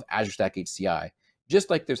of Azure Stack HCI, just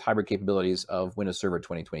like there's hybrid capabilities of Windows Server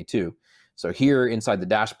 2022. So here inside the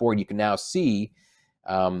dashboard, you can now see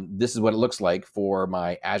this is what it looks like for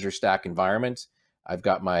my Azure Stack environment. I've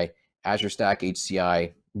got my Azure Stack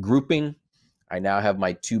HCI grouping. I now have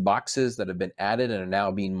my 2 boxes that have been added and are now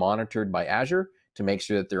being monitored by Azure to make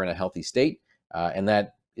sure that they're in a healthy state. And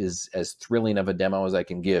that is as thrilling of a demo as I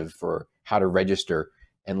can give for how to register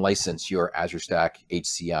and license your Azure Stack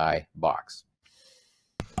HCI box.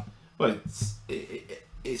 Well,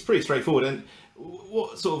 it's pretty straightforward. And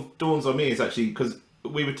what sort of dawns on me is actually, because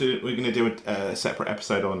we're going to do a separate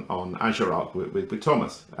episode on Azure RoK with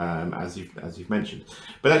Thomas, as you've mentioned.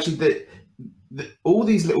 But actually, all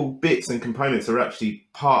these little bits and components are actually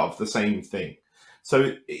part of the same thing.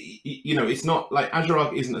 So it's not like Azure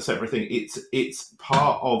RoK isn't a separate thing. It's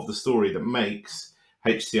part of the story that makes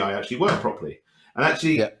HCI actually work properly. And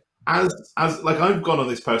actually, yeah. as like I've gone on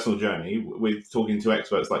this personal journey with talking to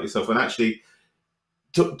experts like yourself, and actually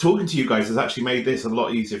talking to you guys has actually made this a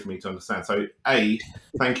lot easier for me to understand. So A,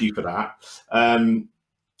 thank you for that.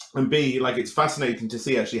 And B, like, it's fascinating to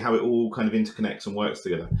see actually how it all kind of interconnects and works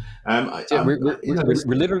together. We're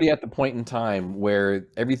literally at the point in time where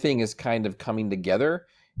everything is kind of coming together,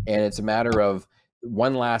 and it's a matter of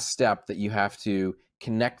one last step that you have to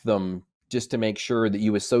connect them just to make sure that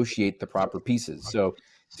you associate the proper pieces. So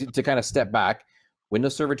to kind of step back,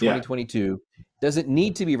 Windows Server 2022 doesn't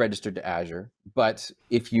need to be registered to Azure, but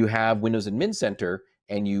if you have Windows Admin Center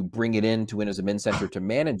and you bring it into Windows Admin Center to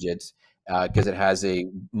manage it, because it has a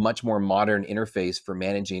much more modern interface for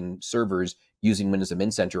managing servers using Windows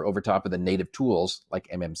Admin Center over top of the native tools like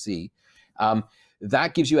MMC,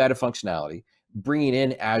 that gives you added functionality. Bringing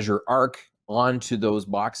in Azure Arc onto those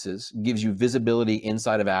boxes gives you visibility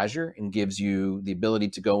inside of Azure and gives you the ability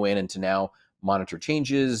to go in and to now monitor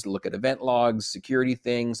changes, look at event logs, security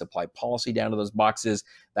things, apply policy down to those boxes.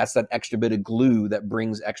 That's that extra bit of glue that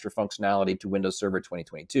brings extra functionality to Windows Server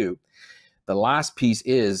 2022. The last piece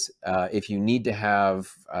is if you need to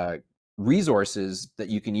have resources that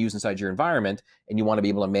you can use inside your environment and you want to be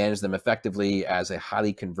able to manage them effectively as a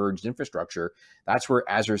highly converged infrastructure, that's where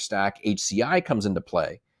Azure Stack HCI comes into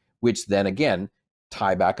play, which then again,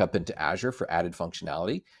 tie back up into Azure for added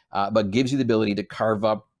functionality, but gives you the ability to carve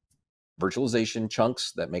up virtualization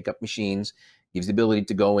chunks that make up machines, gives the ability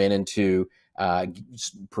to go in and to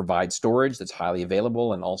provide storage that's highly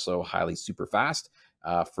available and also highly super fast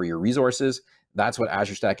for your resources. That's what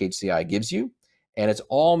Azure Stack HCI gives you. And it's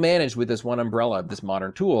all managed with this one umbrella of this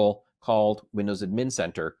modern tool called Windows Admin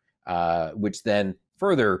Center, which then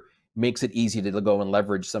further makes it easy to go and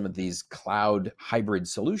leverage some of these cloud hybrid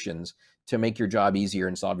solutions to make your job easier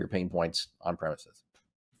and solve your pain points on premises.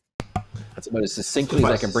 That's about as succinctly as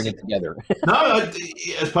I can bring it together. No,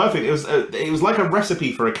 it's perfect. It was like a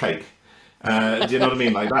recipe for a cake. Do you know what I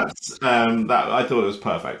mean? Like that I thought it was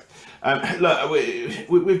perfect. Look,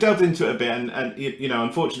 we've delved into it a bit, and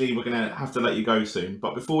unfortunately, we're going to have to let you go soon.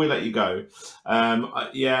 But before we let you go,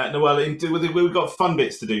 we've got fun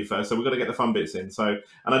bits to do first, so we've got to get the fun bits in. So,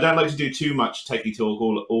 and I don't like to do too much techie talk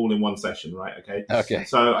all in one session, right? Okay. Okay.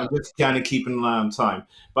 So I'm just kind of keeping an eye on time.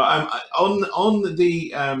 But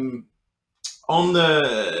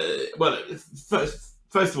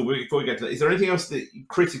First of all, before we get to that, is there anything else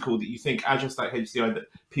critical that you think Azure Stack HCI that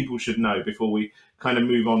people should know before we kind of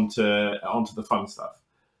move on onto the fun stuff?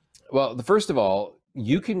 Well, first of all,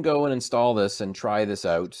 you can go and install this and try this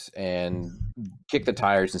out and kick the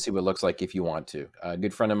tires and see what it looks like if you want to. A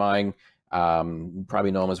good friend of mine,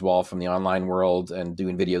 probably know him as well from the online world and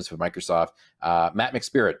doing videos for Microsoft, Matt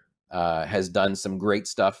McSpirit, has done some great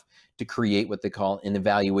stuff to create what they call an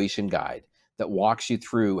evaluation guide that walks you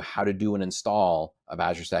through how to do an install of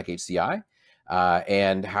Azure Stack HCI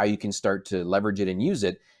and how you can start to leverage it and use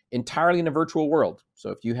it entirely in a virtual world.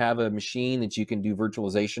 So if you have a machine that you can do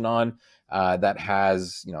virtualization on that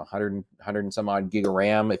has 100 and some odd gig of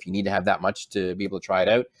RAM, if you need to have that much to be able to try it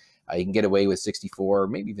out, you can get away with 64,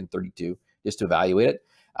 maybe even 32, just to evaluate it.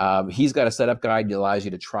 He's got a setup guide that allows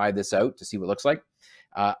you to try this out to see what it looks like.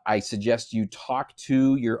 I suggest you talk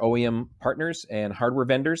to your OEM partners and hardware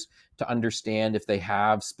vendors to understand if they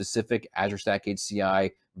have specific Azure Stack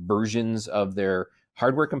HCI versions of their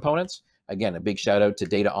hardware components. Again, a big shout out to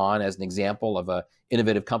Data On as an example of an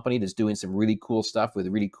innovative company that's doing some really cool stuff with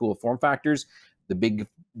really cool form factors. The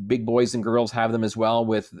big boys and girls have them as well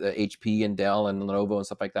with HP and Dell and Lenovo and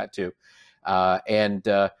stuff like that too.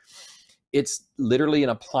 It's literally an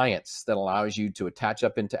appliance that allows you to attach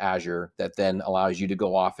up into Azure that then allows you to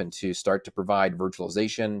go off and to start to provide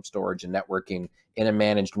virtualization, storage, and networking in a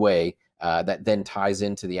managed way that then ties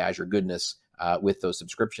into the Azure goodness with those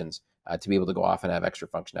subscriptions to be able to go off and have extra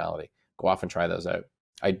functionality. go off and try those out.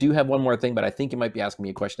 I do have one more thing, but I think you might be asking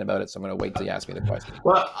me a question about it, so I'm going to wait till you ask me the question.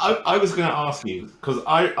 Well, I was going to ask you, because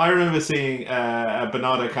I remember seeing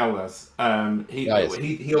Bernardo Caldas. He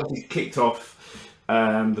obviously kicked off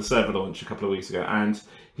the server launch a couple of weeks ago, and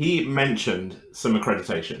he mentioned some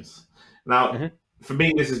accreditations. Now, for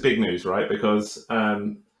me, this is big news, right? Because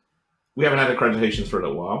we haven't had accreditations for a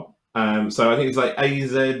little while. So I think it's like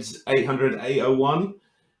AZ 800, 801.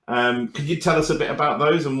 Could you tell us a bit about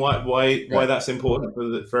those and why that's important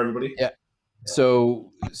for everybody? Yeah.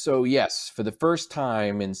 So yes, for the first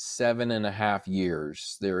time in 7.5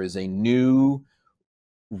 years, there is a new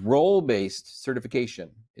role-based certification.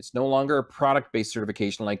 It's no longer a product-based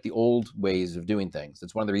certification like the old ways of doing things.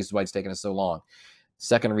 That's one of the reasons why it's taken us so long.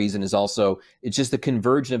 Second reason is also, it's just the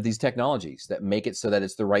convergence of these technologies that make it so that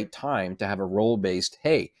it's the right time to have a role-based,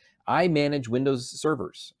 hey, I manage Windows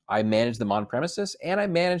servers. I manage them on premises and I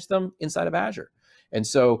manage them inside of Azure. And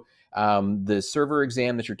so the server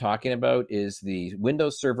exam that you're talking about is the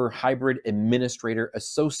Windows Server Hybrid Administrator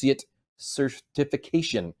Associate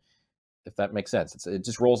Certification, if that makes sense. It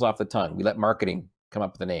just rolls off the tongue. We let marketing come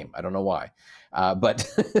up with the name. I don't know why, but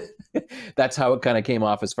that's how it kind of came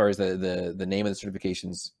off as far as the name of the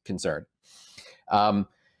certification is concerned.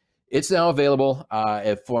 It's now available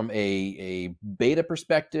from a beta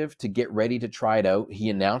perspective to get ready to try it out. He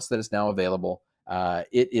announced that it's now available.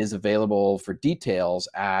 It is available for details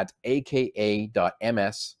at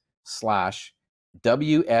aka.ms/WS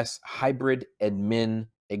Hybrid Admin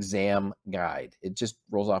Exam Guide. It just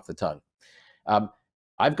rolls off the tongue.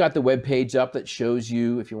 I've got the web page up that shows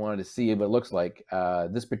you, if you wanted to see what it looks like,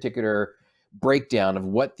 this particular breakdown of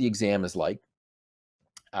what the exam is like,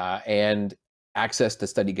 and access to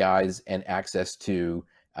study guides and access to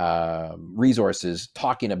resources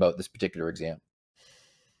talking about this particular exam.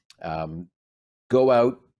 Go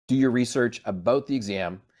out, do your research about the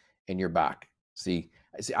exam, and you're back. See,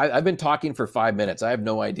 I've been talking for 5 minutes. I have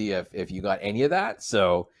no idea if you got any of that.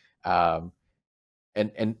 So, and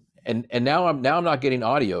now I'm not getting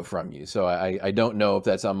audio from you. So I don't know if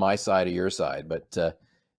that's on my side or your side. But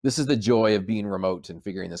this is the joy of being remote and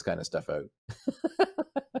figuring this kind of stuff out.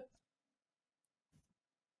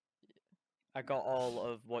 I got all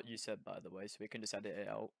of what you said, by the way, so we can just edit it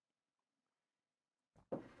out.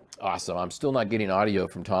 Awesome. I'm still not getting audio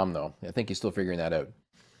from Tom, though. I think he's still figuring that out.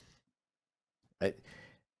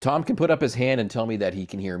 Tom can put up his hand and tell me that he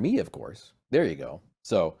can hear me, of course. There you go.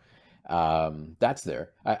 So that's there.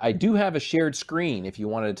 I do have a shared screen if you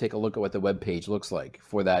wanted to take a look at what the web page looks like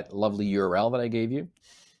for that lovely URL that I gave you.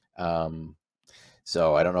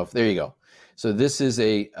 So I don't know if, there you go. So this is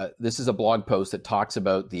a blog post that talks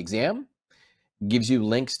about the exam, gives you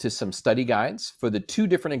links to some study guides for the 2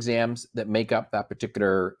 different exams that make up that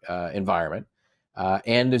particular environment.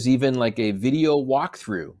 And there's even like a video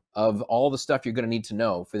walkthrough of all the stuff you're going to need to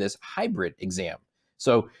know for this hybrid exam.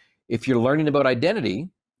 So if you're learning about identity,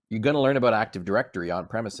 you're going to learn about Active Directory on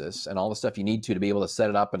premises and all the stuff you need to be able to set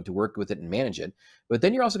it up and to work with it and manage it. But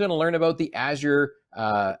then you're also going to learn about the Azure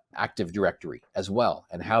Active Directory as well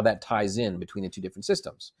and how that ties in between the 2 different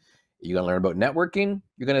systems. You're going to learn about networking.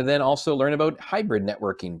 You're going to then also learn about hybrid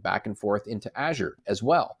networking back and forth into Azure as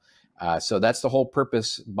well. So that's the whole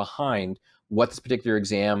purpose behind what this particular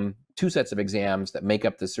exam, 2 sets of exams that make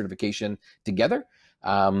up the certification together.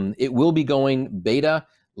 It will be going beta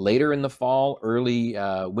later in the fall, early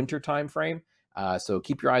winter timeframe. So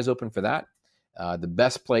keep your eyes open for that. The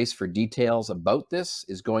best place for details about this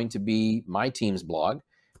is going to be my team's blog,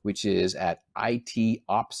 which is at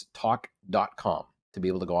ITOPsTalk.com, to be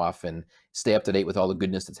able to go off and stay up to date with all the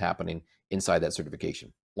goodness that's happening inside that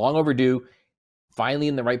certification. Long overdue, finally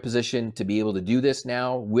in the right position to be able to do this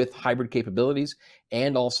now with hybrid capabilities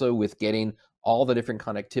and also with getting all the different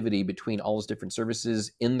connectivity between all those different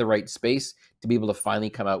services in the right space to be able to finally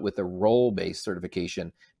come out with a role-based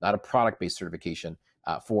certification, not a product-based certification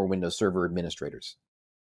for Windows Server administrators.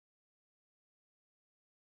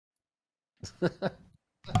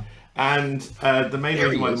 And the main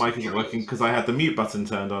reason why the mic isn't working because I had the mute button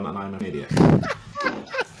turned on and I'm an idiot.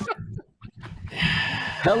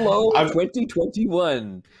 Hello,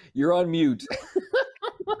 2021. You're on mute.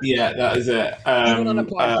 Yeah, that is it. Even on a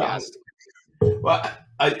podcast. Well,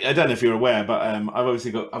 I don't know if you're aware, but I've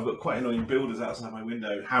got quite annoying builders outside my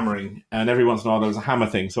window hammering, and every once in a while there was a hammer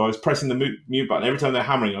thing. So I was pressing the mute button every time they're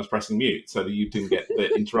hammering. I was pressing mute so that you didn't get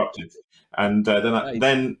interrupted. And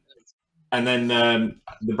then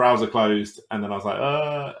the browser closed, and then I was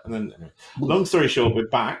like, and then long story short, we're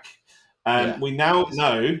back. We now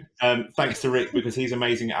know, thanks to Rick, because he's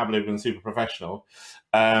amazing at Ablib and super professional,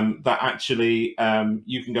 that actually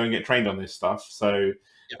you can go and get trained on this stuff. So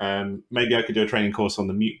Maybe I could do a training course on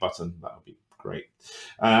the mute button. That would be great. See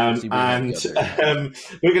if we can help you out there.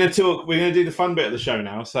 We're going to do the fun bit of the show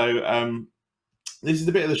now. So this is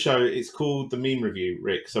the bit of the show. It's called the meme review,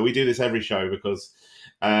 Rick. So we do this every show because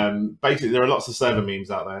basically there are lots of server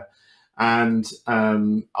memes out there. And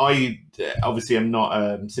I obviously am not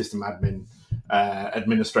a system admin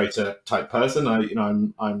administrator type person.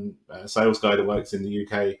 I'm a sales guy that works in the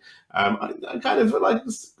UK. I kind of like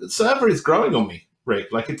the server is growing on me,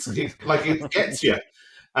 Rick. Like it gets you.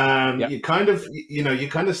 You kind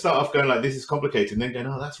of start off going like, this is complicated, and then going,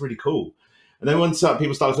 oh, that's really cool. And then once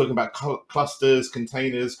people start talking about clusters,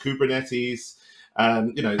 containers, Kubernetes,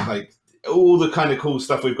 like all the kind of cool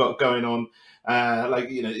stuff we've got going on,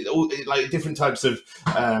 different types of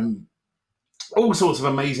all sorts of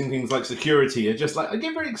amazing things like security are just like, I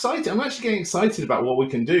get very excited. I'm actually getting excited about what we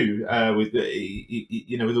can do with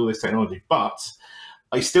all this technology, but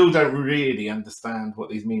I still don't really understand what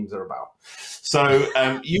these memes are about. So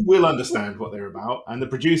you will understand what they're about, and the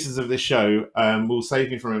producers of this show will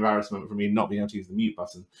save me from embarrassment for me not being able to use the mute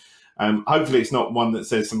button. Hopefully it's not one that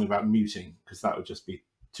says something about muting, because that would just be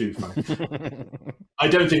too funny. I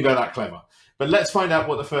don't think they're that clever. But let's find out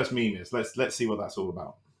what the first meme is. Let's see what that's all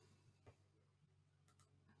about.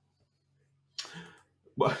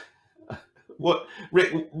 What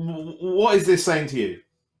Rick, what is this saying to you?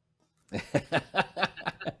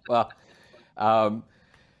 Well,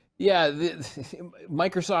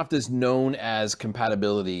 Microsoft is known as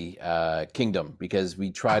compatibility kingdom, because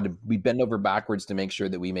we bend over backwards to make sure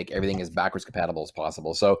that we make everything as backwards compatible as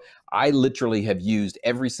possible. So I literally have used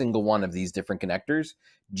every single one of these different connectors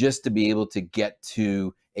just to be able to get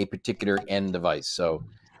to a particular end device. So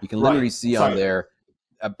you can literally see on there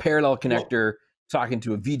a parallel connector talking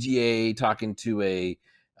to a VGA, talking to a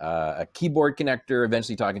keyboard connector,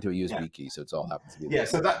 eventually talking to a USB key. So it's all happens to be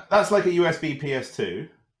so that's like a USB PS2.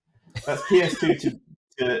 That's PS2 to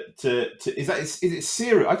is it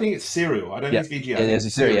serial? I think it's serial. I don't think it's VGA. It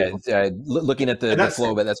is serial. Looking at the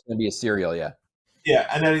flow, but that's going to be a serial. Yeah,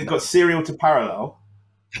 and then it's got serial to parallel.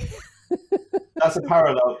 That's a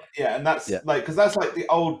parallel. And that's like, because that's like the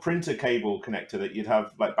old printer cable connector that you'd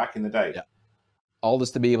have like back in the day. All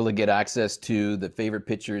this to be able to get access to the favorite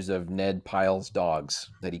pictures of Ned Pyle's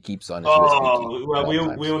dogs that he keeps on his USB key.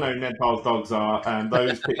 Well, we all know Ned Pyle's dogs are, and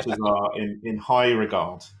those pictures are in high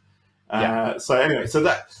regard. So anyway, so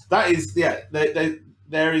that is,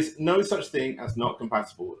 there is no such thing as not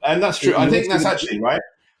compatible. And that's true. I think that's actually right.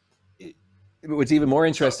 What's even more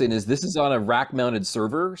interesting is this is on a rack mounted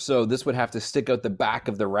server. So this would have to stick out the back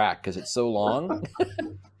of the rack because it's so long.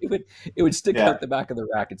 it would stick out the back of the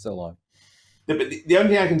rack. It's so long. But the only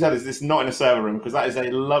thing I can tell is this is not in a server room, because that is a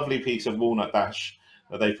lovely piece of walnut dash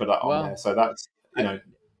that they put up on there. So that's,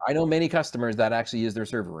 I know many customers that actually use their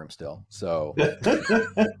server room still. So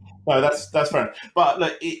no, that's fair. But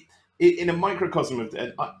look, in a microcosm of,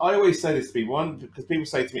 I always say this to people, because people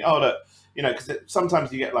say to me, oh, look, because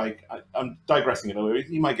sometimes you get like, I'm digressing a little bit,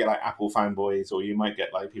 you might get like Apple fanboys, or you might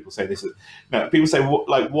get like people say this. People say,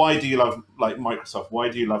 like, why do you love like Microsoft? Why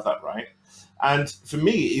do you love that, right? And for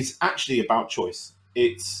me, it's actually about choice.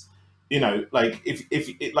 It's, like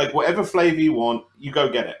if like whatever flavor you want, you go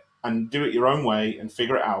get it and do it your own way and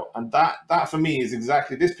figure it out. And that for me is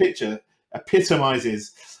exactly, this picture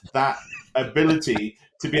epitomizes that ability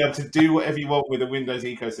to be able to do whatever you want with a Windows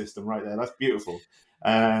ecosystem right there. That's beautiful,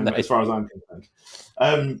 as far as I'm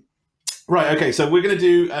concerned. Right. Okay. So we're gonna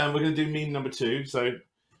do meme number 2. So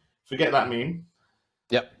forget that meme.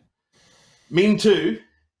 Yep. Meme 2.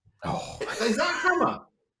 Oh, is that hammer?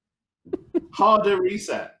 Harder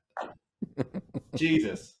reset.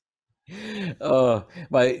 Jesus. Oh,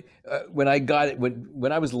 when I got it,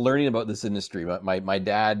 when I was learning about this industry, my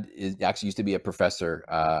dad actually used to be a professor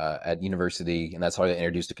at university, and that's how I got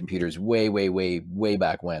introduced to computers way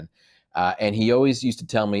back when. And he always used to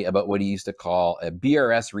tell me about what he used to call a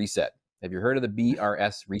BRS reset. Have you heard of the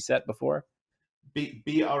BRS reset before?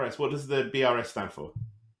 BRS. What does the BRS stand for?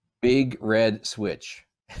 Big red switch.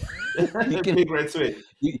 Big red switch.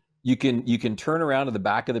 You can turn around to the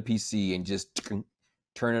back of the PC and just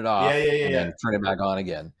turn it off and then turn it back on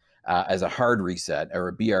again as a hard reset or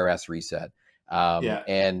a BRS reset.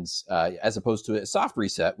 And as opposed to a soft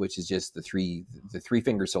reset, which is just the three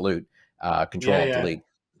finger salute, control delete.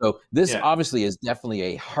 So this obviously is definitely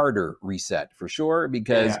a harder reset for sure,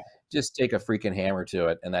 because just take a freaking hammer to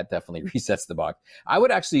it and that definitely resets the box. I would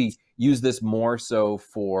actually use this more so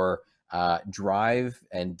for drive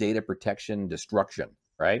and data protection destruction,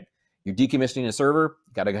 right? You're decommissioning a server,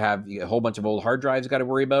 got to have a whole bunch of old hard drives got to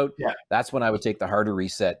worry about. Yeah. That's when I would take the harder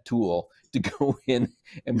reset tool to go in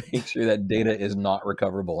and make sure that data is not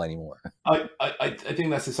recoverable anymore. I think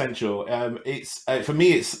that's essential. It's for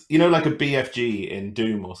me, it's like a BFG in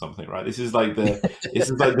Doom or something, right? This is like the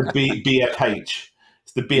BFH.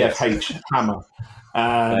 It's the BFH hammer.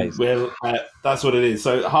 Nice. Well, that's what it is.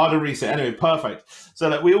 So harder reset. Anyway, perfect.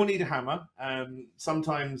 So we all need a hammer.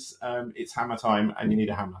 Sometimes it's hammer time, and you need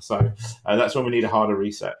a hammer. So that's when we need a harder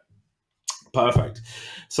reset. Perfect.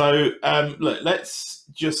 So look, let's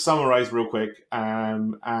just summarize real quick.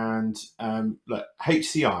 Look,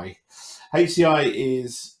 HCI. HCI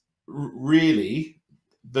is really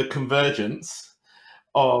the convergence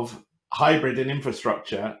of hybrid and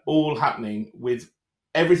infrastructure all happening with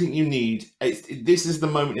everything you need. This is the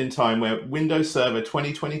moment in time where Windows Server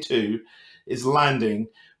 2022 is landing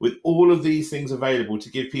with all of these things available to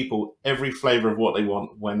give people every flavor of what they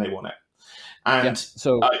want when they want it. And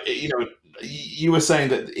so you were saying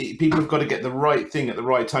that people have got to get the right thing at the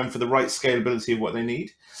right time for the right scalability of what they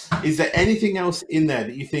need. Is there anything else in there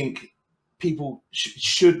that you think people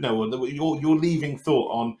should know, or that you're leaving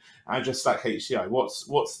thought on Azure Stack HCI?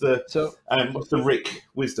 What's the Rick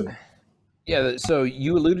wisdom? Yeah, so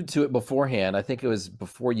you alluded to it beforehand. I think it was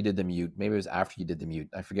before you did the mute. Maybe it was after you did the mute.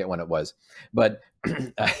 I forget when it was. But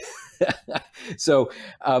so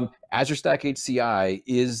Azure Stack HCI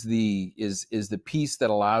is the piece that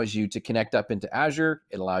allows you to connect up into Azure.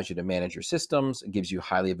 It allows you to manage your systems. It gives you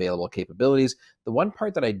highly available capabilities. The one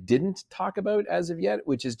part that I didn't talk about as of yet,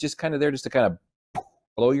 which is just kind of there just to kind of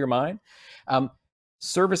blow your mind,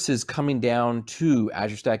 services coming down to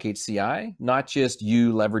Azure Stack HCI, not just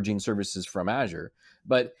you leveraging services from Azure,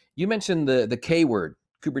 but you mentioned the K word,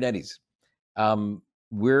 Kubernetes.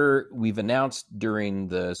 We've announced during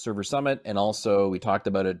the server summit, and also we talked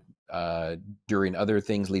about it during other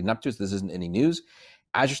things leading up to it. So this isn't any news.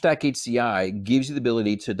 Azure Stack HCI gives you the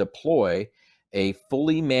ability to deploy a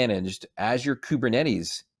fully managed Azure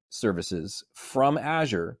Kubernetes services from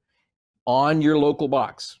Azure on your local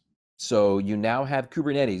box. So you now have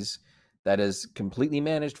Kubernetes that is completely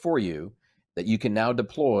managed for you, that you can now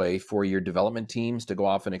deploy for your development teams to go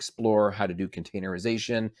off and explore how to do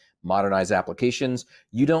containerization, modernize applications.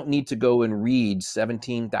 You don't need to go and read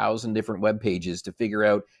 17,000 different web pages to figure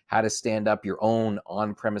out how to stand up your own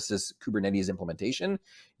on-premises Kubernetes implementation.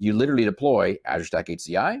 You literally deploy Azure Stack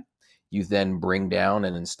HCI. You then bring down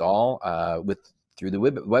and install through the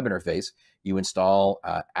web interface. You install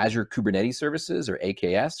Azure Kubernetes Services, or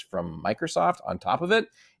AKS, from Microsoft on top of it.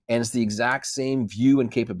 And it's the exact same view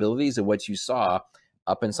and capabilities of what you saw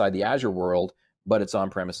up inside the Azure world, but it's on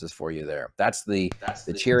premises for you there. That's the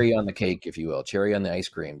cherry on the cake, if you will, cherry on the ice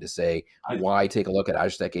cream, to say why take a look at Azure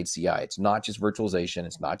Stack HCI. It's not just virtualization.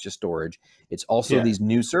 It's not just storage. It's also these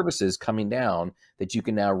new services coming down that you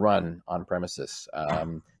can now run on premises,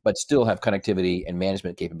 but still have connectivity and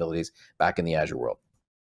management capabilities back in the Azure world.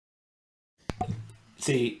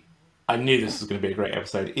 See, I knew this was going to be a great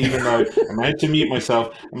episode, even though I managed to mute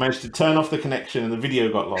myself, I managed to turn off the connection, and the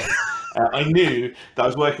video got lost. I knew that I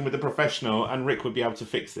was working with a professional, and Rick would be able to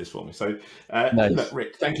fix this for me. So, nice. Look,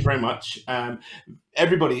 Rick, thank you very much.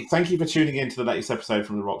 Everybody, thank you for tuning in to the latest episode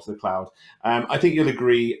from the RoK to the Cloud. I think you'll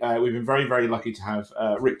agree, we've been very, very lucky to have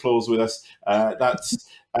Rick Claus with us. That's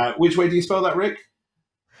which way do you spell that, Rick?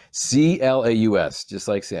 C-L-A-U-S, just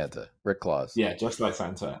like Santa. Rick Claus. Yeah, just like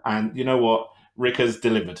Santa. And you know what? Rick has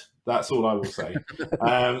delivered. That's all I will say.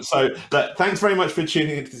 Thanks very much for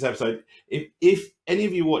tuning into this episode. If any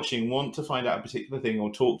of you watching want to find out a particular thing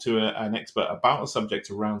or talk to an expert about a subject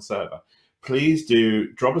around server, please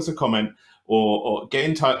do drop us a comment or get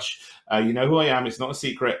in touch. You know who I am. It's not a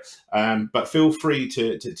secret. But feel free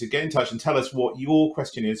to get in touch and tell us what your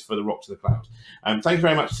question is for the RoK to the Cloud. Thank you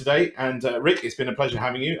very much today. And Rick, it's been a pleasure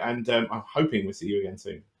having you. And I'm hoping we'll see you again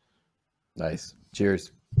soon. Nice.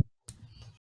 Cheers.